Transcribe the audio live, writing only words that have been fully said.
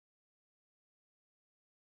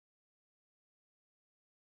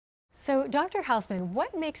So, Dr. Hausman,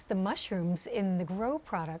 what makes the mushrooms in the Grow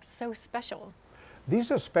products so special?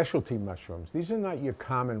 These are specialty mushrooms. These are not your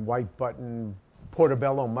common white button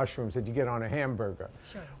portobello mushrooms that you get on a hamburger.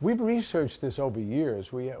 Sure. We've researched this over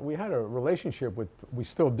years. We had a relationship with, we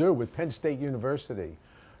still do, with Penn State University.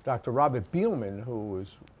 Dr. Robert Beelman, who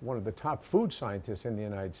is one of the top food scientists in the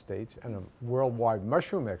United States and a worldwide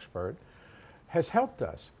mushroom expert, has helped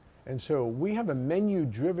us. And so we have a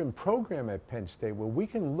menu-driven program at Penn State where we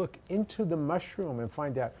can look into the mushroom and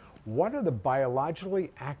find out what are the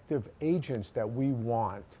biologically active agents that we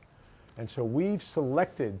want. And so we've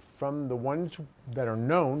selected from the ones that are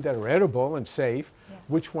known, that are edible and safe,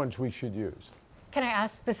 which ones we should use. Can I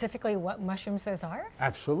ask specifically what mushrooms those are?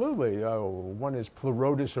 Absolutely. One is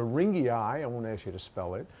Pleurotus aurigii. I won't ask you to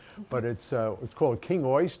spell it, but it's called king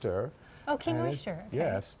oyster. Oh, king oyster. Okay.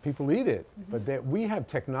 Yes, people eat it. But we have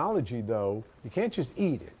technology, though. You can't just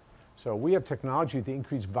eat it. So we have technology to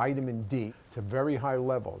increase vitamin D to very high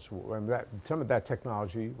levels. And some of that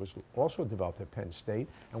technology was also developed at Penn State,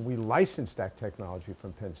 and we licensed that technology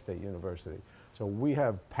from Penn State University. So we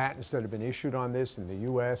have patents that have been issued on this in the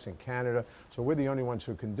US and Canada. So we're the only ones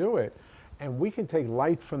who can do it. And we can take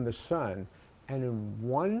light from the sun, and in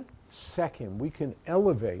 1 second, we can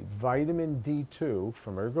elevate vitamin D2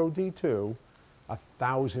 from Ergo D2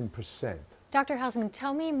 1,000%. Dr. Hausman,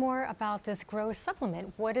 tell me more about this Grow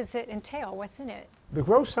supplement. What does it entail? What's in it? The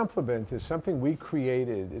Grow supplement is something we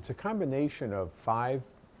created. It's a combination of 5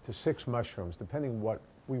 to 6 mushrooms, depending what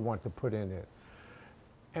we want to put in it.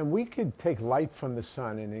 And we could take light from the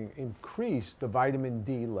sun and increase the vitamin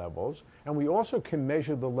D levels. And we also can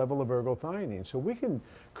measure the level of ergothioneine. So we can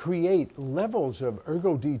create levels of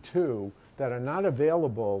Ergo D2 that are not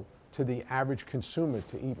available to the average consumer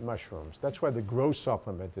to eat mushrooms. That's why the Grow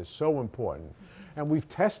supplement is so important. And we've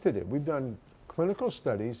tested it. We've done clinical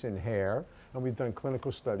studies in hair, and we've done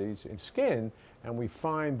clinical studies in skin, and we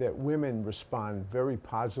find that women respond very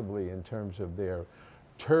positively in terms of their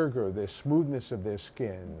turgor, the smoothness of their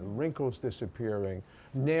skin, wrinkles disappearing,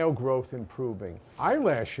 nail growth improving,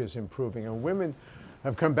 eyelashes improving, and women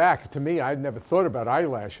have come back to me. I'd never thought about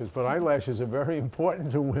eyelashes, but eyelashes are very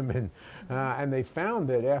important to women. And they found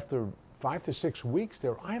that after 5 to 6 weeks,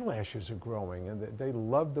 their eyelashes are growing, and they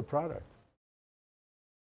love the product.